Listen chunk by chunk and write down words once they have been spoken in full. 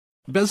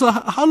Basil,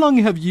 how long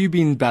have you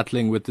been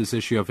battling with this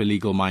issue of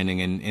illegal mining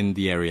in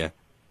the area?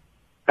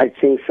 I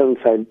think since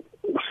I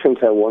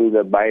won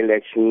the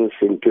by-elections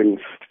in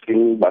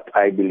 2015, but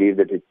I believe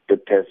that it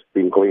has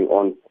been going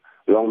on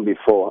long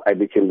before I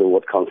became the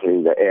ward councillor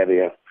in the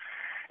area.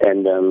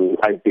 And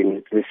I've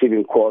been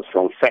receiving calls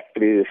from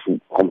factories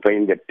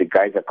complaining that the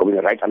guys are coming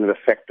right under the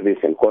factories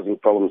and causing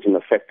problems in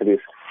the factories.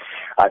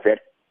 I've had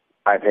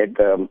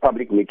a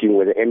public meeting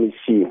where the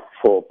MEC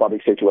for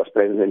Public Safety was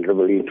present in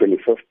Rivoli in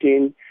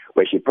 2015,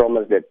 where she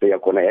promised that they are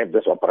going to have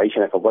this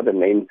operation, I forgot the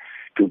name,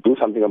 to do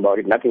something about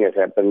it. Nothing has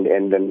happened,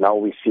 and then now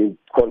we see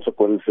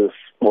consequences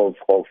of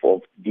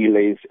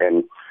delays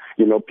and,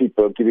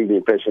 people giving the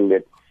impression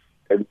that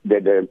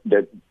the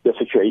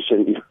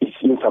situation is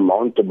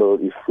insurmountable,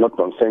 if not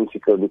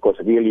nonsensical, because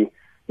really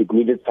it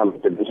needed some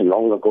intervention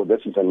long ago.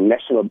 This is a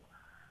national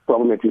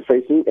problem that we're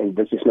facing, and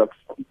this is not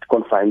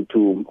confined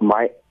to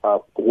my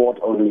ward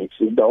only.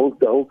 The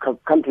whole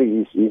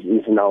country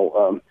is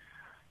now,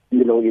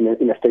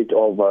 in a state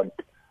of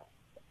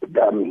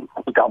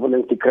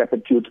governance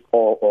decrepitude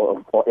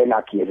or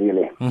anarchy,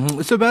 really.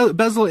 Mm-hmm. So,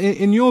 Basil,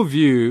 in your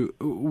view,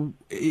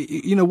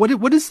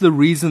 what is the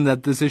reason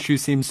that this issue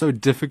seems so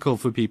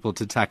difficult for people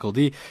to tackle?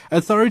 The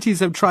authorities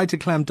have tried to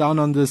clamp down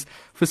on this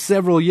for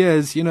several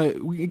years.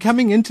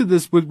 Coming into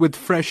this with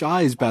fresh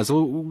eyes,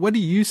 Basil, what do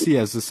you see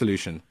as the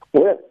solution?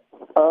 Well,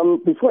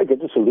 before I get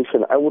to the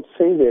solution, I would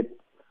say that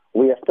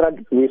we're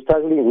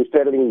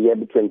straddling here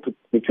between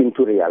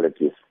two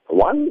realities.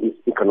 One is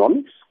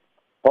economics,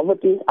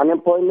 poverty,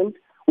 unemployment,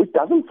 which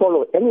doesn't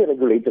follow any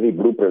regulatory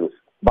blueprints,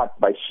 but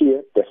by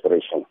sheer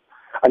desperation.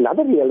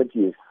 Another reality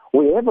is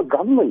we have a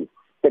government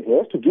that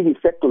has to give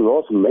effect to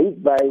laws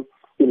made by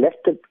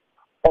elected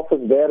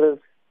office bearers,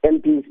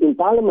 MPs in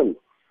Parliament.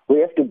 We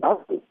have to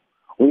govern.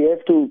 We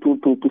have to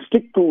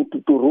stick to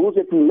rules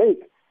that we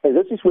make, and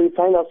this is where we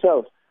find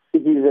ourselves.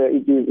 We're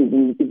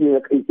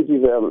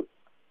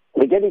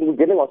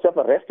getting ourselves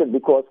arrested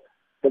because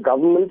the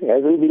government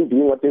hasn't been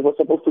doing what they were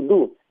supposed to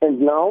do. And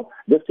now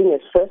this thing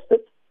has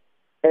festered,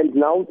 and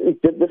now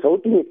this whole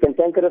thing is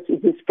cantankerous.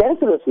 It is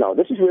cancerous now.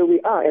 This is where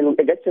we are, and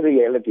that's the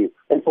reality.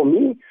 And for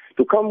me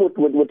to come with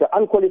an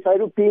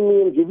unqualified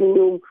opinion, giving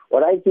you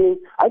what I think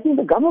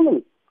the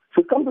government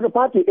should come to the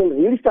party and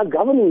really start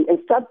governing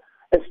and stop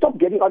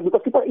getting out,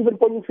 because people are even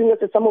pointing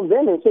fingers at some of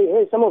them and say,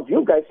 hey, some of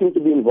you guys seem to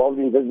be involved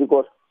in this,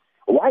 because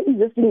why is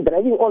this thing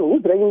dragging on?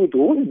 Who's dragging it?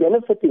 Who is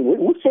benefiting?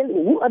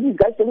 Who are these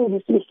guys selling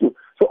these things to?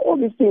 So all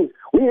these things,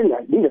 we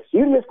need a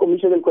serious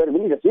commission inquiry, we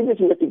need a serious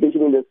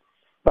investigation in this.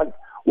 But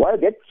while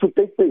that should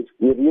take place,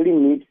 we really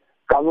need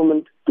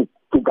government to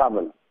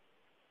govern.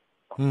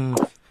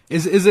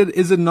 Is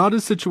it not a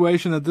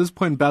situation at this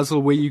point,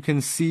 Basil, where you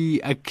can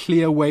see a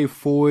clear way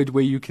forward,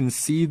 where you can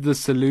see the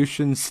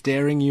solution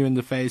staring you in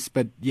the face,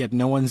 but yet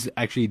no one's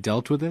actually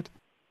dealt with it?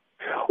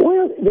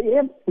 Well, they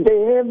have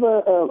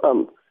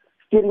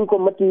steering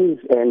committees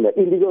and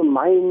illegal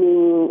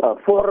mining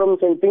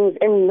forums and things,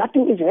 and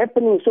nothing is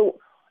happening. So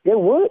there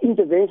were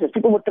interventions.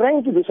 People were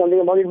trying to do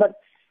something about it, but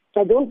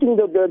I don't think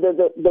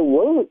the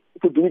will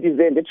to do it is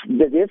there.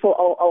 Therefore,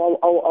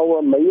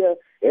 our mayor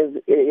has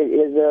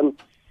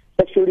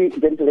actually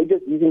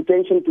ventilated his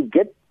intention to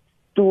get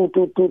to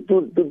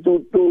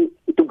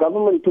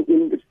government to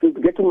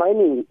get to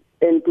mining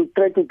and to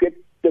try to get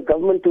the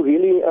government to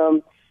really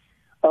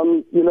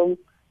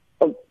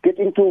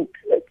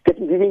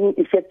giving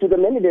effect to the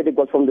money that they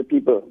got from the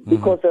people,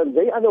 because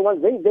they are the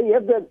ones. They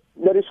have the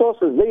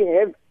resources. They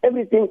have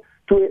everything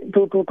to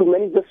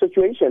manage the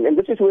situation, and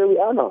this is where we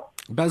are now.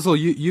 Basil,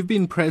 you've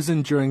been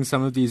present during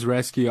some of these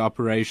rescue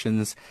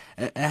operations.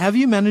 Have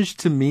you managed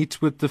to meet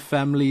with the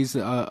families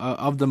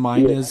of the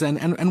miners, yes,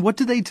 and what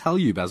do they tell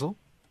you, Basil?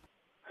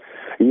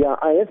 Yeah,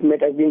 I have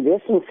met. I've been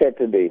there since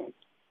Saturday,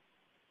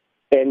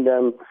 and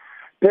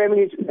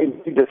families are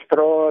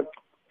distraught.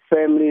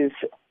 Families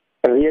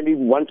really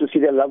want to see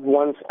their loved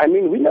ones. I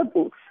mean,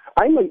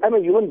 I'm a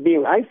human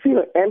being. I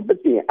feel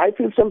empathy. I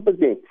feel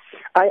sympathy.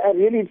 I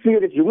really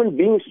feel that human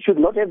beings should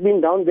not have been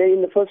down there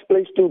in the first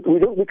place.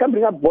 We can't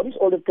bring up bodies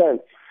all the time.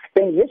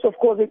 And yes, of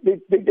course,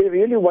 they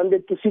really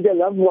wanted to see their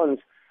loved ones.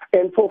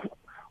 And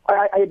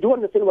I do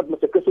understand what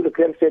Mr. Councilor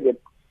said, that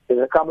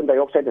there's a carbon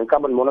dioxide and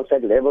carbon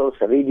monoxide levels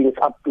readings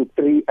up to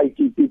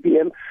 380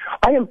 ppm.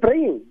 I am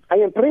praying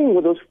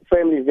with those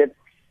families that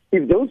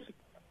if those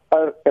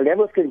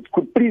levels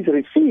could please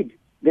recede,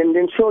 then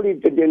surely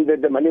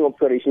the mining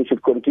operation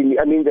should continue.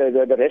 I mean,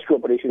 the rescue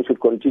operation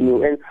should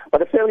continue. But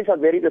the families are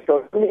very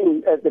distraught. I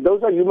mean,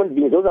 those are human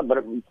beings. Those are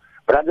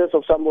brothers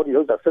of somebody.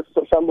 Those are sisters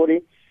of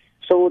somebody.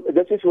 So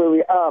this is where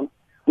we are.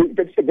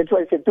 That's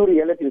why I said two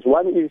realities.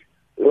 One is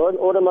law and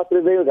order must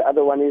prevail. The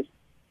other one is,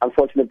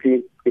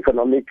 unfortunately,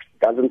 economics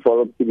doesn't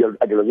follow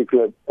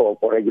ideological or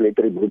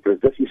regulatory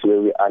blueprints. This is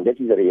where we are. That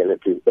is the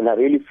reality. And I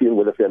really feel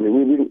with the family.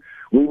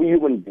 We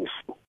human beings.